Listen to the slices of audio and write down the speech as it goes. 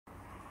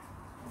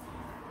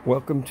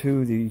Welcome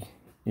to the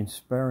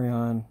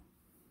Inspiron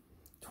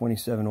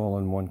 27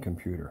 all-in-one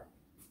computer.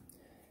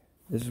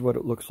 This is what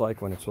it looks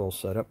like when it's all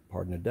set up.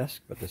 Pardon the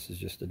desk, but this is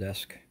just a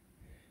desk.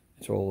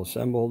 It's all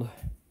assembled.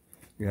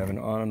 You have an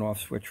on and off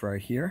switch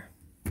right here.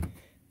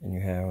 And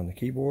you have on the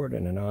keyboard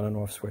and an on and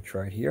off switch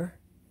right here.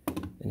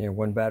 And there,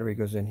 one battery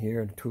goes in here,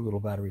 and two little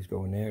batteries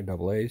go in there,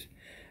 double A's.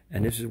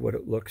 And this is what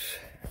it looks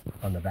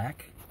on the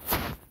back.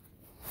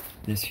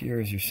 This here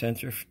is your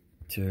sensor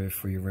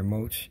for your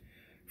remotes,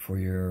 for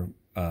your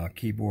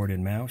keyboard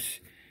and mouse,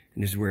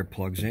 and this is where it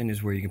plugs in. This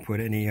is where you can put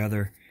any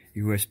other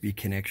USB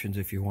connections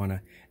if you want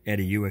to add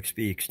a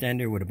USB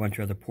extender with a bunch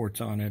of other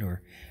ports on it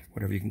or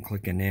whatever. You can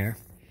click in there,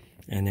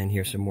 and then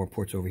here's some more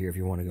ports over here if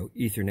you want to go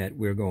Ethernet.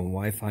 We're going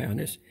Wi-Fi on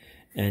this,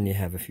 and you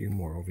have a few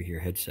more over here,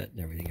 headset and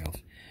everything else.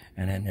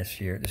 And then this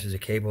here, this is a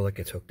cable that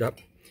gets hooked up,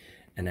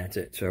 and that's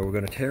it. So we're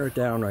going to tear it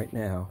down right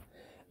now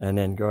and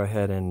then go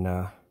ahead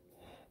and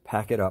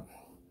pack it up,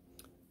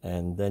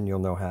 and then you'll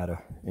know how to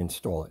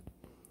install it.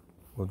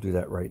 We'll do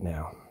that right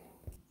now.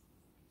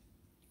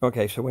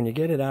 Okay, so when you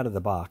get it out of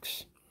the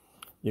box,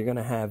 you're going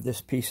to have,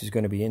 this piece is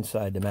going to be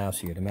inside the mouse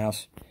here. The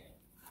mouse,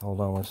 hold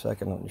on one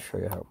second, let me show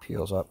you how it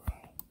peels up.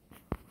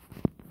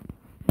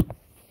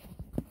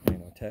 You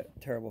know,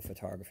 terrible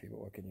photography, but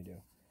what can you do?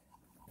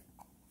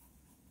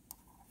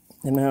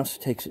 The mouse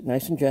takes it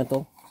nice and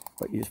gentle,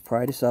 but you just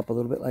pry this up a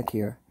little bit like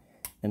here,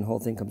 and the whole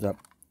thing comes up.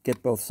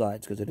 Get both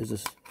sides, because it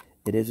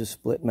is a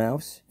split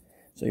mouse,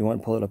 so you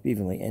want to pull it up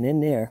evenly. And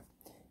in there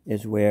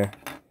is where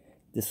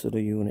this little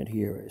unit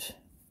here is,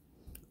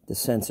 the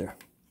sensor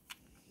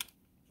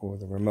or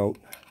the remote.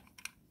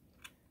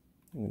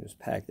 I'm going to just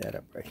pack that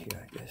up right here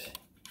like this.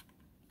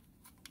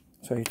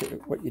 So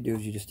what you do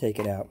is you just take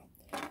it out,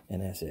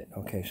 and that's it.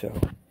 Okay, so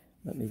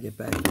let me get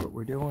back to what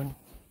we're doing.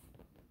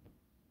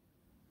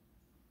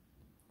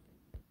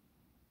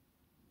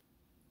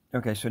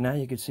 Okay, so now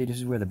you can see this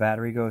is where the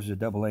battery goes, the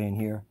double A in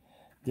here.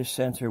 This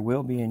sensor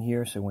will be in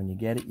here, so when you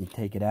get it, you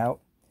take it out.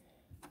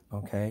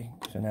 Okay,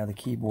 so now the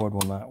keyboard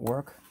will not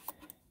work,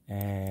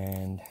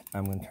 and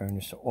I'm going to turn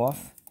this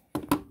off,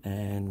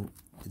 and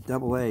the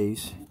double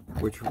A's,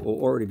 which will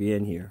already be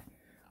in here,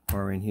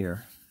 are in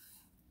here.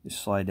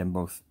 Just slide them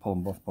both, pull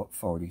them both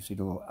forward. You see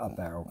the little up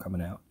arrow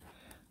coming out.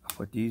 I'll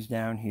put these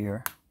down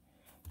here,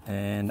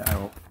 and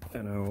I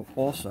will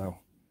also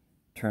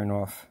turn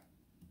off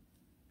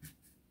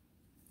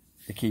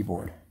the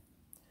keyboard.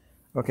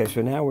 Okay,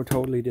 so now we're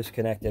totally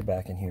disconnected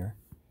back in here,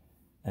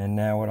 and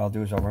now what I'll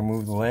do is I'll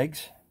remove the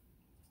legs.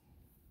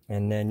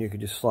 And then you can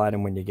just slide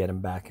them when you get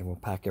them back, and we'll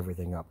pack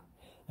everything up.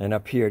 And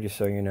up here, just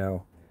so you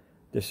know,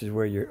 this is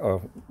where your,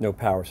 oh, no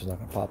power, so it's not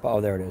going to pop.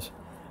 Oh, there it is.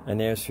 And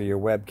there's for your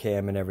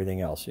webcam and everything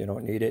else. You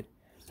don't need it.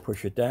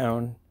 Push it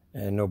down,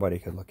 and nobody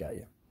can look at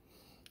you.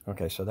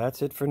 Okay, so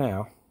that's it for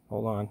now.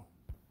 Hold on.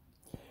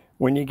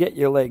 When you get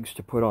your legs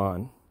to put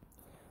on,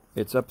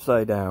 it's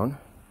upside down.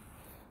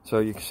 So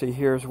you can see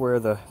here's where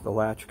the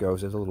latch goes.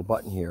 There's a little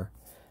button here.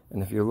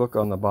 And if you look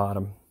on the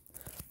bottom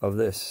of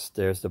this,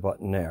 there's the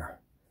button there.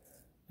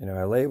 You know,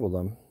 I labeled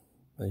them.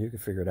 Well, you can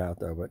figure it out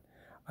though, but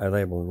I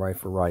labeled right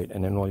for right.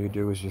 And then all you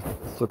do is you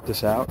flip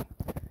this out.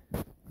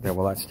 Yeah,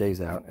 well, that stays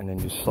out. And then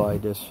you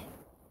slide this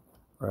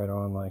right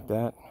on like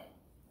that.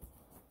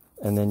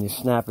 And then you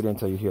snap it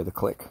until you hear the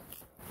click.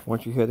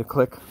 Once you hear the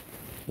click,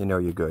 you know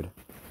you're good.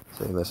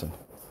 Say, listen.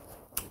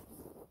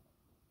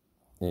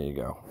 There you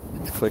go.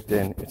 It's clicked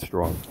in. It's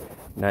strong.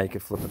 Now you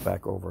can flip it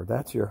back over.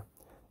 That's your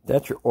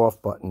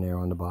off button there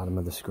on the bottom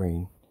of the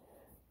screen.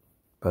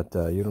 But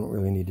you don't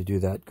really need to do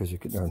that, because you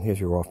could, here's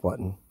your off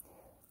button.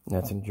 And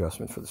that's an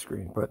adjustment for the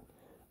screen. But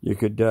you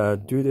could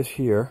do this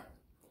here.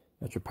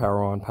 That's your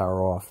power on,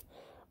 power off.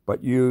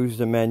 But use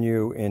the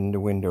menu in the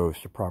Windows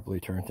to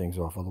properly turn things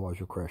off. Otherwise,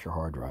 you'll crash your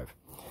hard drive.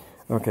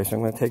 Okay, so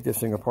I'm going to take this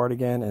thing apart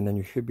again, and then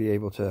you should be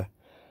able to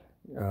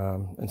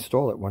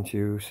install it once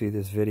you see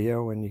this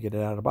video and you get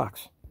it out of the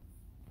box.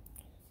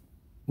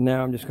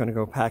 Now I'm just going to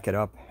go pack it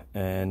up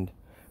and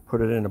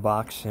put it in a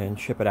box and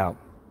ship it out.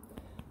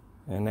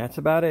 And that's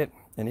about it.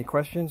 Any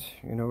questions?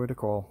 You know where to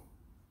call.